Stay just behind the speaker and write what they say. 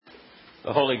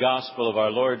The Holy Gospel of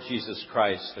our Lord Jesus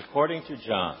Christ according to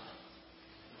John.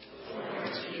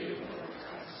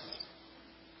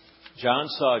 John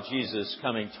saw Jesus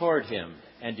coming toward him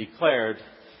and declared,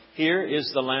 "Here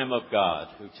is the Lamb of God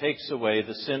who takes away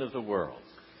the sin of the world.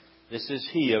 This is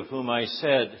he of whom I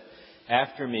said,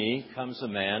 'After me comes a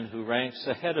man who ranks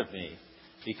ahead of me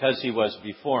because he was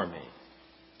before me.'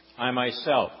 I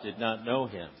myself did not know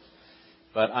him,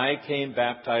 but I came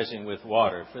baptizing with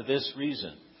water for this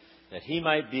reason, that he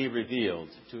might be revealed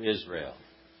to Israel."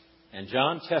 And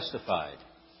John testified,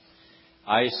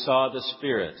 "I saw the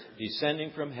Spirit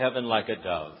descending from heaven like a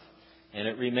dove, and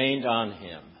it remained on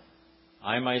him.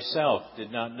 I myself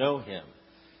did not know him,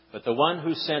 but the one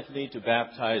who sent me to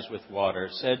baptize with water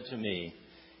said to me,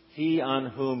 'He on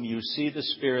whom you see the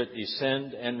Spirit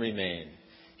descend and remain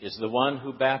is the one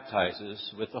who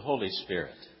baptizes with the Holy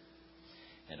Spirit.'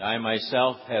 And I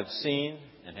myself have seen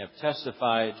and have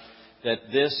testified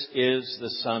that this is the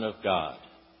Son of God."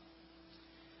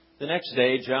 The next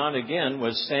day, John again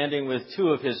was standing with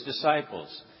two of his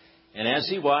disciples, and as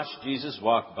he watched Jesus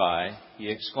walk by, he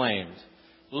exclaimed,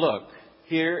 "Look,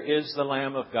 here is the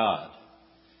Lamb of God."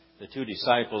 The two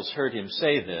disciples heard him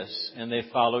say this, and they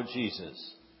followed Jesus.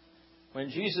 When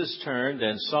Jesus turned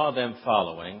and saw them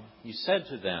following, he said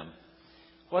to them,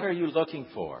 "What are you looking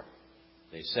for?"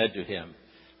 They said to him,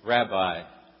 "Rabbi,"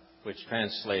 which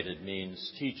translated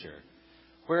means teacher,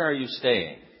 "where are you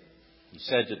staying?" He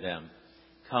said to them,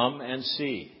 "Come and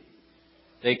see."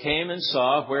 They came and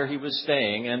saw where he was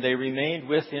staying, and they remained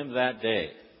with him that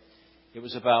day. It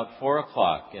was about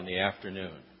 4:00 in the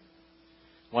afternoon.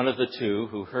 One of the two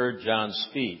who heard John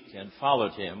speak and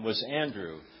followed him was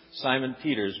Andrew, Simon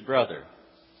Peter's brother.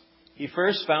 He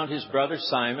first found his brother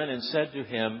Simon and said to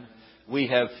him, "We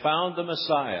have found the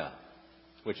Messiah,"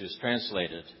 which is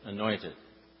translated anointed.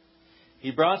 He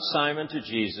brought Simon to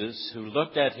Jesus, who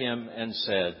looked at him and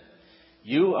said,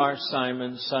 "You are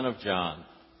Simon, son of John.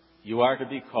 You are to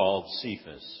be called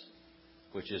Cephas,"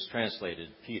 which is translated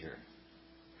Peter.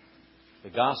 The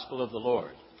Gospel of the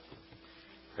Lord.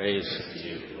 Praise to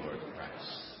you, Lord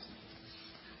Christ.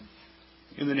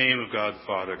 In the name of God the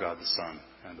Father, God the Son,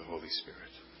 and the Holy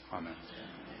Spirit. Amen.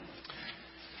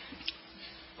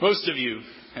 Most of you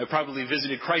have probably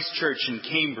visited Christ Church in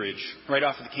Cambridge, right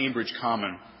off of the Cambridge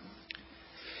Common.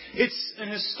 It's an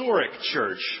historic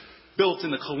church, built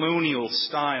in the colonial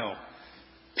style.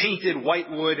 Painted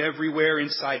white wood everywhere,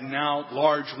 inside and out,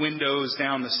 large windows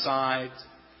down the side.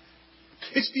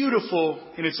 It's beautiful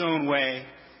in its own way,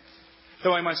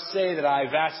 though I must say that I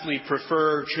vastly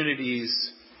prefer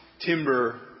Trinity's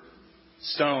timber,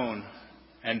 stone,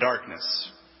 and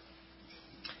darkness.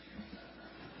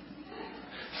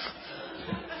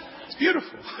 It's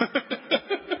beautiful.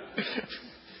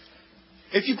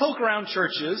 If you poke around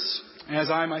churches,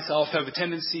 as I myself have a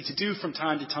tendency to do from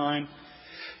time to time,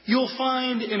 you'll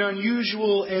find an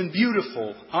unusual and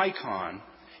beautiful icon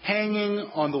hanging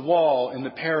on the wall in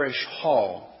the parish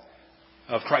hall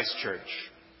of Christ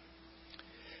Church.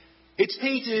 It's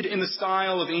painted in the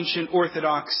style of ancient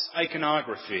Orthodox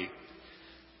iconography,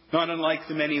 not unlike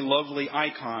the many lovely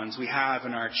icons we have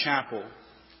in our chapel.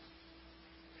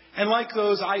 And like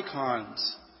those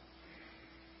icons,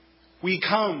 we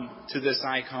come to this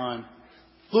icon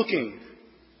looking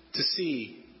to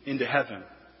see into heaven,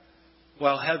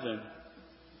 while heaven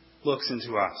looks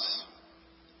into us.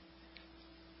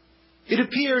 It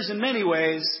appears in many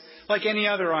ways like any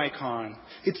other icon.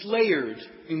 It's layered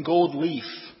in gold leaf.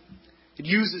 It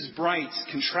uses bright,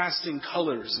 contrasting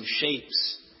colors and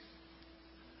shapes.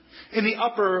 In the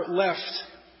upper left,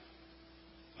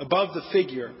 above the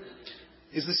figure,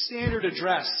 is the standard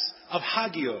address of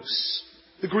Hagios,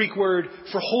 the Greek word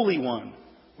for Holy One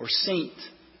or Saint.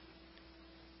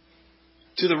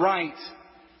 To the right,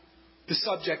 the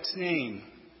subject's name,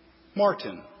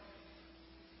 Martin.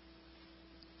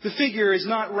 The figure is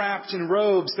not wrapped in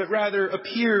robes, but rather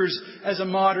appears as a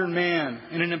modern man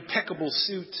in an impeccable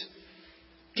suit,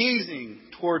 gazing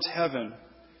towards heaven,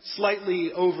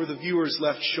 slightly over the viewer's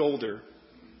left shoulder.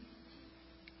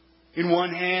 In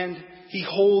one hand, he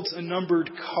holds a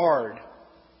numbered card,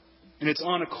 and it's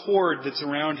on a cord that's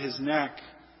around his neck.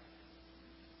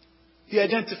 The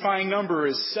identifying number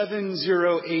is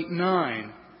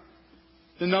 7089,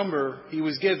 the number he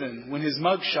was given when his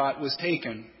mugshot was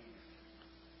taken.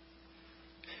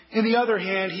 In the other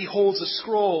hand, he holds a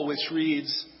scroll which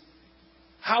reads,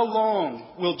 "How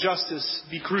long will justice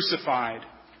be crucified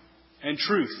and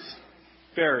truth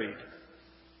buried?"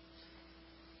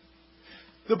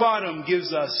 The bottom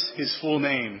gives us his full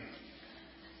name,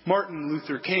 Martin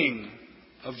Luther King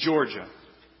of Georgia.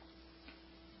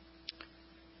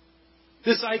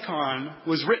 This icon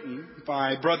was written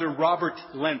by Brother Robert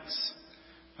Lentz,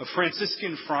 a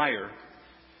Franciscan friar,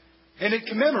 and it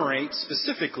commemorates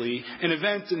specifically an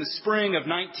event in the spring of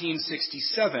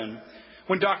 1967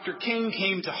 when Dr. King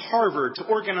came to Harvard to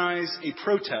organize a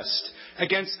protest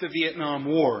against the Vietnam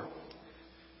War.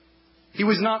 He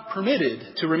was not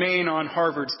permitted to remain on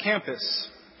Harvard's campus,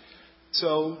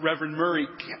 so Reverend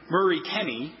Murray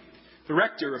Kenny, the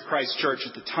rector of Christ Church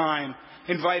at the time,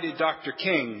 invited Dr.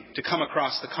 King to come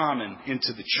across the common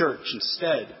into the church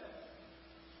instead.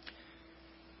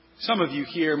 Some of you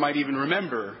here might even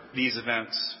remember these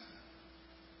events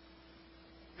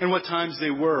and what times they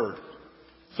were,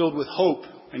 filled with hope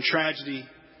and tragedy,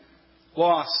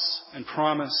 loss and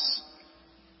promise,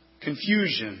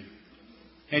 confusion,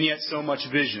 and yet so much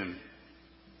vision.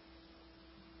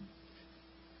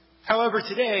 However,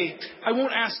 today, I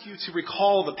won't ask you to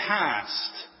recall the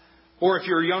past, or if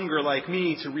you're younger like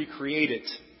me, to recreate it.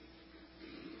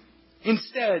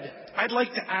 Instead, I'd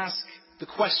like to ask the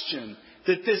question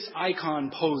that this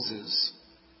icon poses.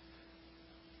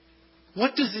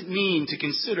 What does it mean to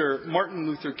consider Martin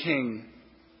Luther King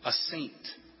a saint?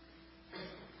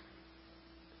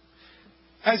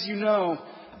 As you know,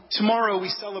 tomorrow we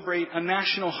celebrate a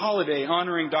national holiday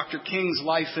honoring Dr. King's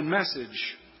life and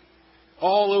message.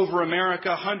 All over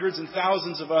America, hundreds and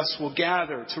thousands of us will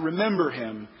gather to remember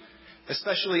him,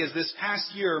 especially as this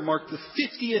past year marked the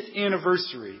 50th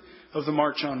anniversary of the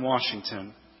March on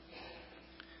Washington.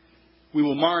 We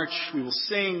will march, we will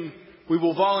sing, we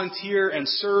will volunteer and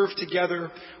serve together.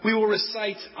 We will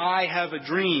recite, "I Have a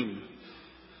Dream."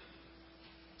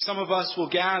 Some of us will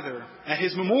gather at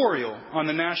his memorial on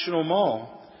the National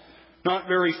Mall, not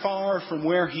very far from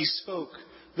where he spoke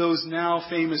those now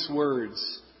famous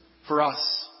words for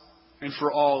us and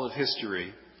for all of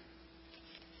history.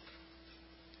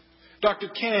 Dr.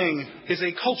 King is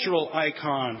a cultural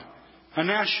icon, a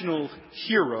national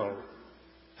hero,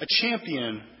 a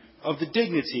champion of the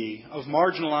dignity of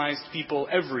marginalized people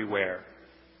everywhere,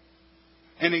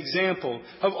 an example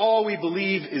of all we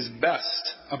believe is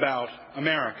best about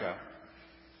America.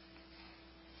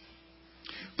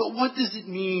 But what does it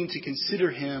mean to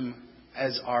consider him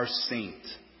as our saint?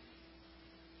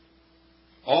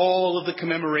 All of the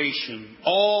commemoration,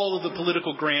 all of the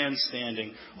political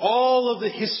grandstanding, all of the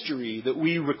history that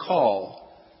we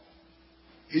recall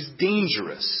is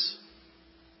dangerous.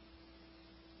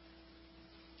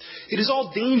 It is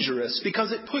all dangerous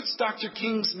because it puts Dr.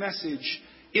 King's message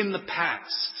in the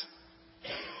past.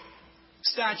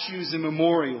 Statues and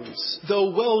memorials, though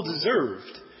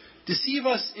well-deserved, deceive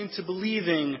us into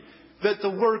believing that the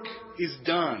work is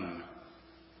done,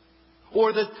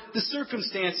 or that the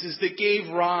circumstances that gave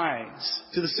rise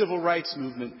to the civil rights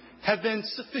movement have been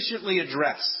sufficiently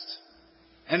addressed,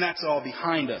 and that's all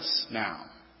behind us now.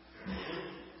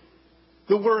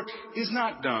 The work is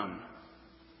not done.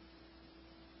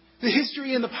 The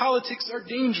history and the politics are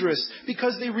dangerous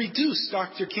because they reduce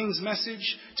Dr. King's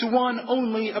message to one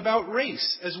only about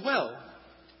race as well.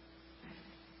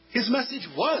 His message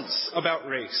was about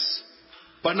race,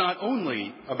 but not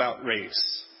only about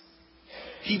race.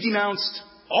 He denounced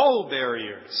all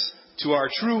barriers to our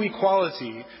true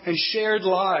equality and shared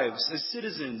lives as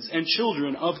citizens and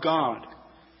children of God.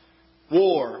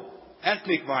 War,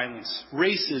 ethnic violence,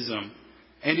 racism,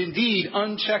 and indeed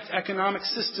unchecked economic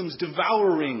systems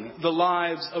devouring the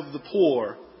lives of the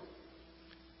poor.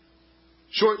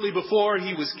 Shortly before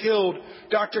he was killed,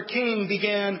 Dr. King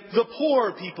began the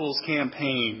Poor People's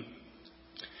Campaign,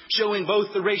 showing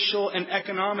both the racial and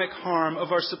economic harm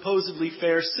of our supposedly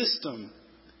fair system.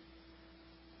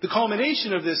 The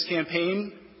culmination of this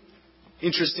campaign,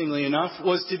 interestingly enough,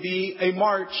 was to be a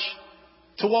march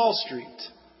to Wall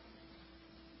Street.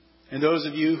 And those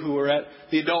of you who were at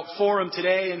the Adult Forum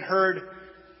today and heard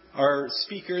our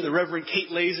speaker, the Reverend Kate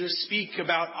Laser, speak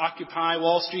about Occupy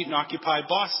Wall Street and Occupy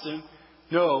Boston,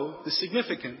 know the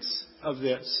significance of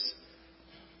this.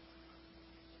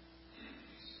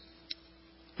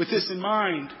 With this in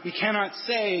mind, we cannot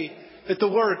say that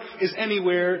the work is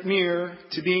anywhere near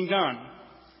to being done.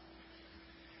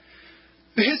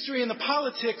 The history and the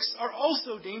politics are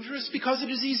also dangerous because it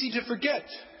is easy to forget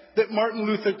that Martin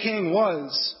Luther King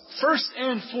was, first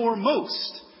and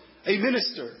foremost, a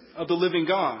minister of the living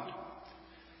God.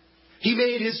 He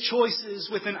made his choices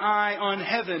with an eye on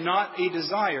heaven, not a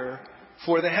desire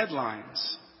for the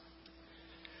headlines.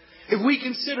 If we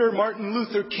consider Martin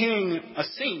Luther King a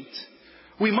saint,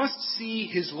 we must see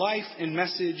his life and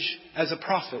message as a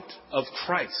prophet of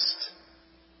Christ.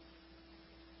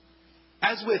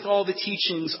 As with all the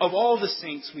teachings of all the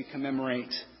saints we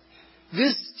commemorate,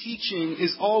 this teaching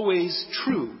is always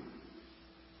true.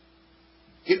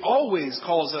 It always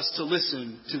calls us to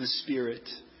listen to the Spirit.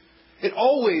 It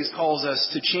always calls us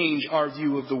to change our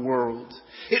view of the world.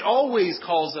 It always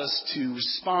calls us to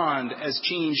respond as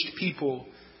changed people.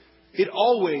 It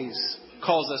always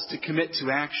calls us to commit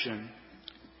to action.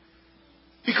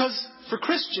 Because for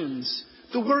Christians,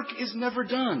 the work is never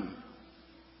done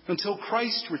until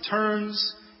Christ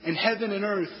returns and heaven and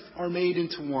earth are made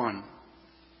into one.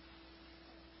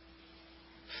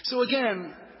 So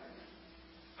again,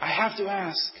 I have to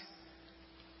ask,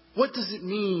 what does it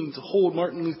mean to hold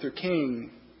Martin Luther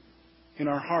King in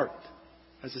our heart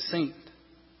as a saint?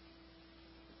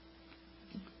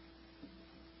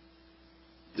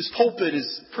 This pulpit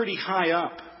is pretty high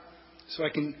up, so I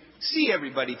can see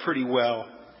everybody pretty well.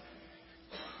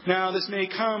 Now, this may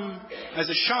come as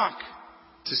a shock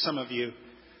to some of you,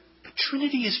 but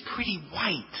Trinity is pretty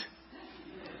white.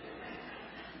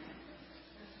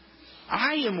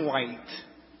 I am white.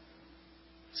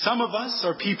 Some of us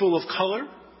are people of color,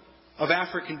 of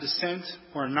African descent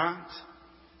or not.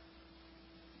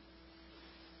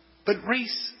 But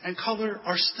race and color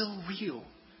are still real.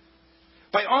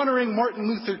 By honoring Martin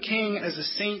Luther King as a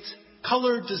saint,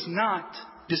 color does not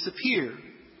disappear.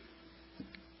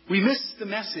 We miss the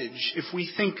message if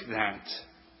we think that.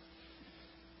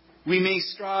 We may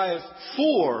strive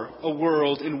for a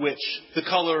world in which the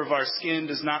color of our skin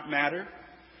does not matter,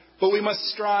 but we must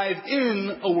strive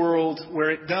in a world where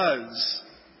it does.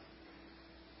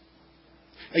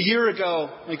 A year ago,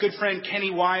 my good friend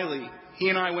Kenny Wiley, he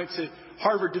and I went to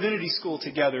Harvard Divinity School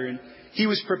together, and he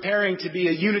was preparing to be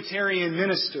a Unitarian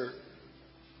minister.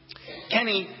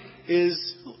 Kenny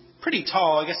is pretty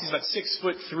tall. I guess he's about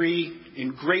 6'3",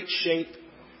 in great shape.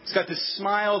 He's got this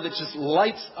smile that just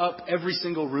lights up every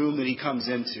single room that he comes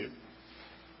into.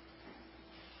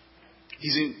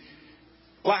 He's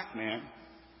a black man,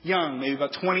 young, maybe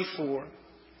about 24.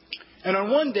 And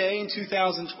on one day in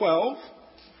 2012,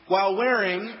 while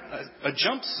wearing a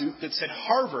jumpsuit that said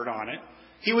Harvard on it,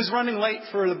 he was running late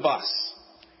for the bus.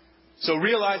 So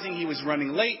realizing he was running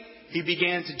late, he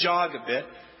began to jog a bit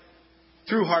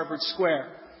through Harvard Square.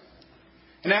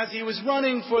 And as he was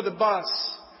running for the bus,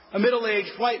 a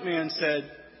middle-aged white man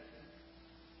said,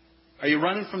 "Are you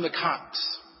running from the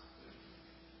cops?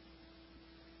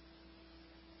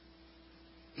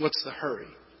 What's the hurry?"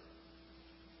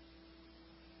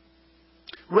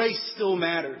 Race still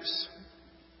matters.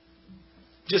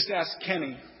 Just ask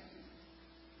Kenny.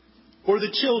 Or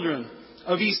the children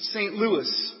of East St.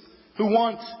 Louis who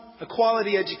want a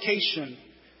quality education,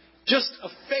 just a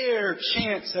fair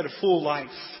chance at a full life.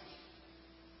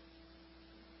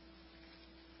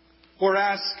 Or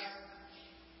ask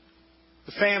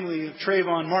the family of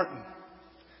Trayvon Martin,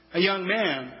 a young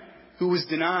man who was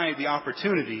denied the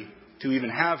opportunity to even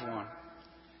have one.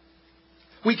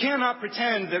 We cannot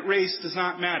pretend that race does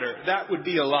not matter. That would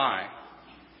be a lie.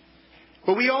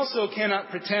 But we also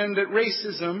cannot pretend that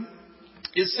racism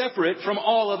is separate from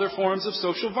all other forms of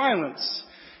social violence.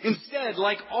 Instead,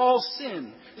 like all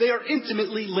sin, they are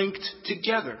intimately linked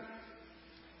together.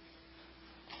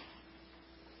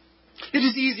 It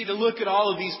is easy to look at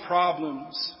all of these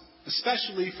problems,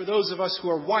 especially for those of us who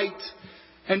are white,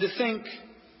 and to think,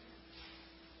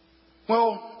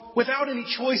 well, without any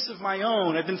choice of my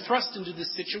own, I've been thrust into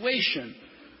this situation.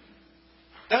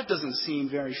 That doesn't seem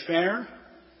very fair.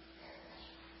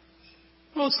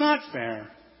 Well, it's not fair.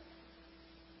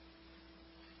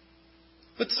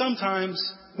 But sometimes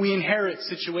we inherit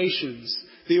situations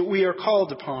that we are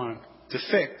called upon to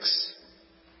fix.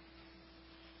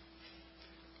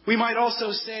 We might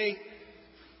also say,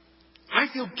 I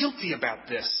feel guilty about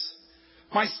this.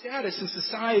 My status in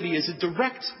society is a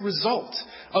direct result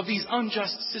of these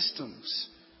unjust systems.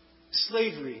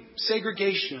 Slavery,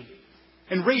 segregation,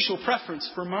 and racial preference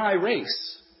for my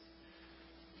race.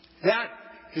 That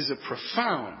is a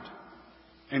profound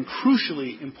and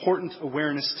crucially important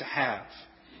awareness to have.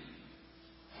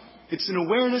 It's an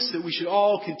awareness that we should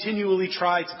all continually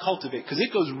try to cultivate, because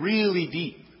it goes really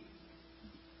deep.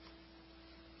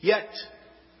 Yet,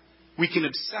 we can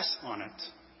obsess on it.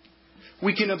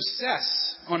 We can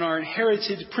obsess on our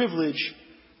inherited privilege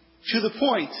to the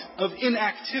point of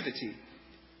inactivity.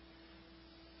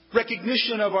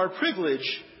 Recognition of our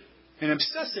privilege and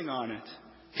obsessing on it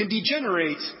can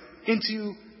degenerate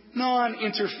into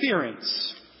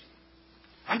non-interference.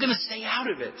 I'm going to stay out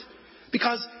of it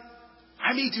because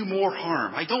I may do more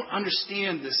harm. I don't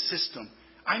understand this system.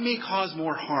 I may cause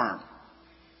more harm.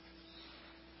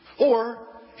 Or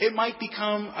it might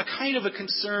become a kind of a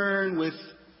concern with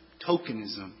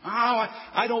tokenism.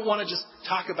 I don't want to just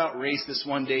talk about race this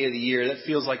one day of the year. That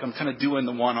feels like I'm kind of doing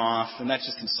the one-off, and that's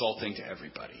just insulting to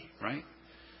everybody, right?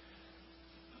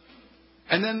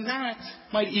 And then that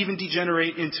might even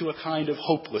degenerate into a kind of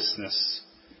hopelessness.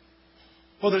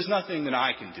 Well, there's nothing that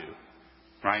I can do,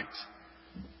 right?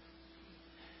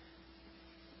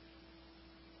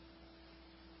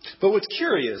 But what's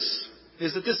curious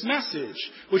is that this message,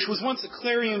 which was once a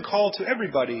clarion call to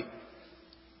everybody,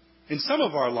 in some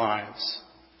of our lives,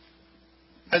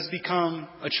 has become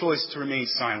a choice to remain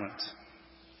silent.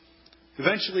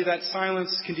 Eventually that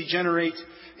silence can degenerate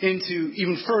into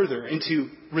even further, into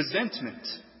resentment,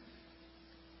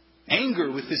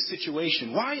 anger with this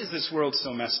situation. Why is this world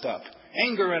so messed up?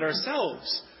 Anger at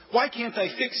ourselves. Why can't I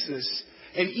fix this?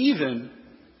 And even,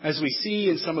 as we see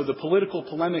in some of the political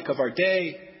polemic of our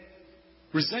day,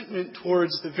 resentment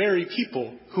towards the very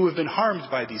people who have been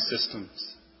harmed by these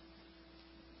systems.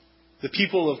 The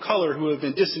people of color who have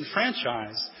been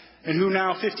disenfranchised and who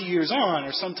now, 50 years on,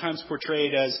 are sometimes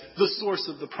portrayed as the source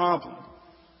of the problem.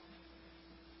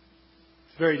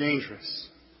 It's very dangerous.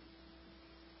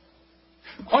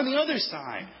 On the other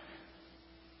side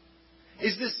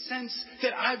is this sense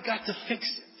that I've got to fix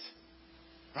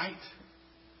it. Right?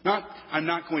 I'm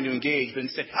not going to engage, but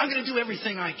instead, I'm going to do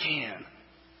everything I can.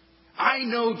 I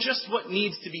know just what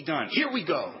needs to be done. Here we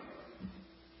go.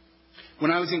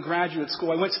 When I was in graduate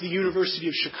school, I went to the University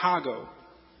of Chicago.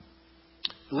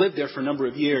 I lived there for a number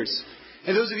of years.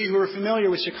 And those of you who are familiar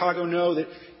with Chicago know that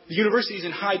the university is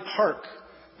in Hyde Park,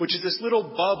 which is this little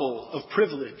bubble of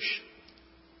privilege.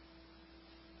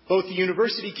 Both the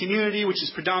university community, which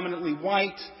is predominantly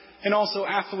white, and also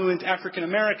affluent African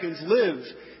Americans live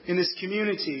in this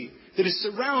community that is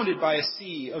surrounded by a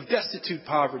sea of destitute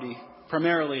poverty,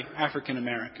 primarily African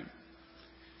American.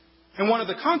 And one of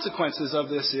the consequences of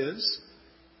this is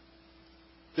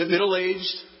that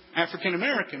middle-aged African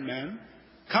American men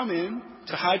come in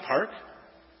to Hyde Park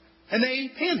and they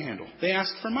panhandle. They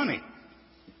ask for money.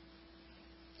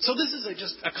 So this is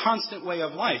just a constant way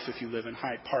of life if you live in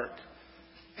Hyde Park.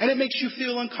 And it makes you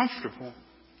feel uncomfortable.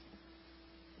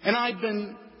 And I'd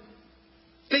been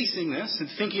facing this and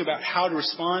thinking about how to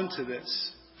respond to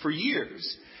this for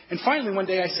years. And finally one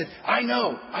day I said, I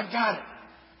know, I've got it.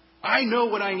 I know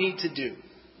what I need to do.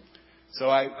 So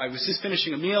I was just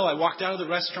finishing a meal. I walked out of the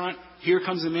restaurant. Here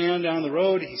comes a man down the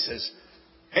road. He says,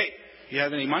 hey, you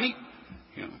have any money?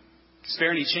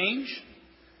 Spare any change?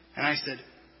 And I said,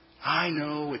 I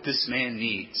know what this man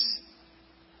needs.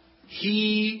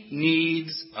 He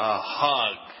needs a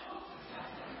hug.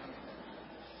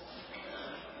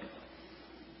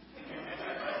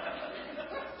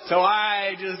 So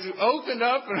I just opened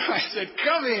up and I said,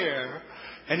 come here.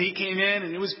 And he came in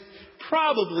and it was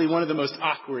probably one of the most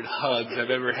awkward hugs I've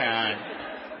ever had.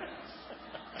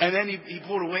 And then he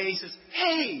pulled away. He says,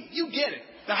 hey, you get it.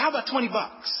 Now how about $20?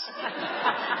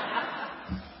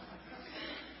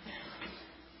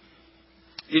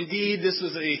 Indeed, this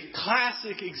was a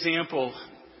classic example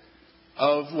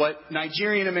of what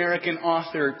Nigerian-American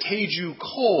author Teju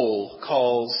Cole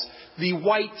calls the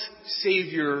white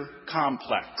savior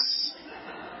complex.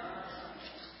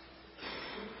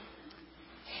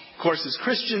 Of course, as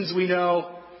Christians, we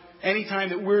know anytime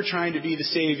that we're trying to be the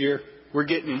savior, we're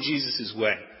getting in Jesus'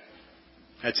 way.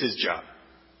 That's his job.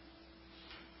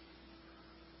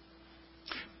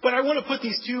 But I want to put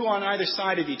these two on either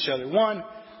side of each other. One,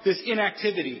 this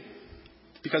inactivity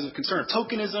because of concern of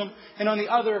tokenism, and on the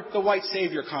other, the white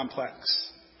savior complex,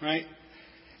 right?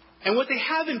 And what they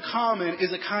have in common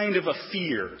is a kind of a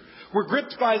fear. We're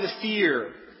gripped by the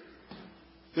fear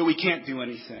that we can't do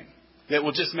anything, that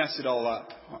we'll just mess it all up.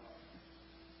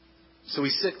 So we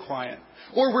sit quiet.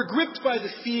 Or we're gripped by the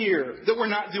fear that we're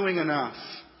not doing enough.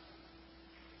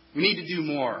 We need to do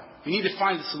more. We need to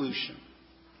find a solution.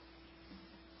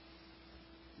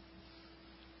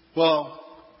 Well,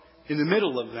 in the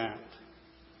middle of that,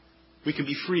 we can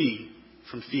be free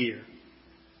from fear.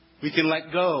 We can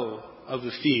let go of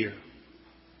the fear.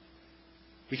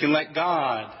 We can let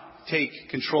God take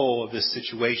control of this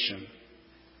situation.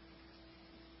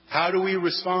 How do we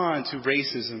respond to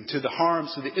racism, to the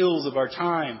harms, to the ills of our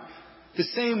time? The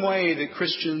same way that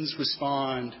Christians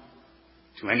respond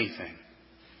to anything.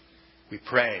 We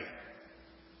pray.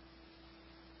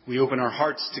 We open our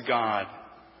hearts to God.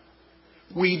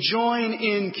 We join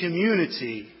in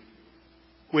community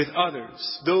with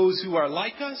others, those who are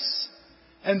like us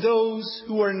and those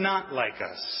who are not like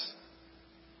us.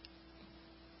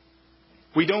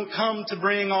 We don't come to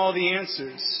bring all the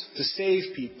answers to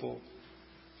save people.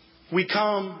 We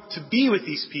come to be with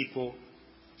these people,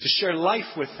 to share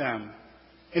life with them,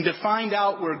 and to find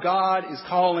out where God is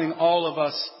calling all of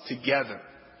us together.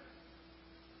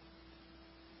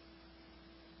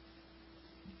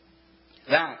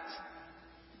 That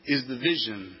is the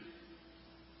vision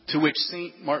to which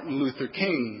St. Martin Luther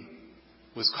King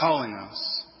was calling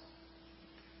us.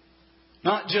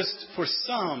 Not just for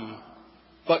some,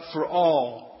 but for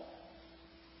all.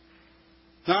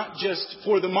 Not just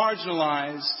for the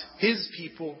marginalized, His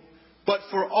people, but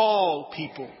for all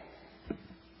people.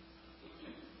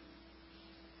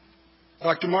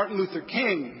 Dr. Martin Luther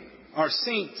King, our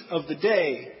saint of the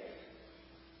day,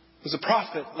 was a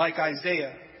prophet like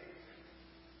Isaiah.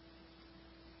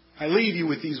 I leave you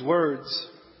with these words.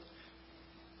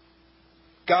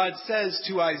 God says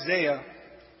to Isaiah,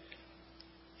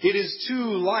 "It is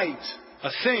too light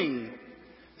a thing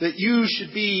that you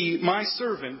should be my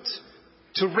servant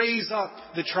to raise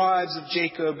up the tribes of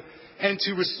Jacob and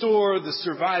to restore the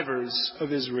survivors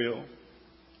of Israel.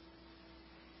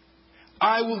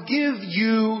 I will give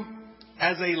you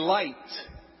as a light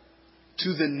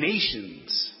to the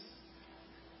nations,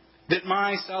 that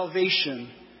my salvation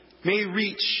may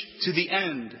reach to the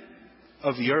end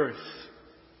of the earth."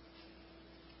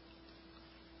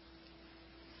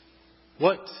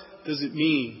 What does it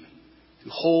mean to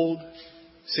hold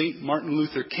St. Martin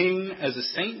Luther King as a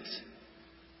saint?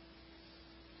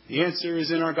 The answer is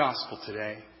in our gospel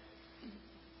today.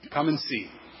 Come and see.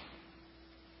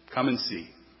 Come and see.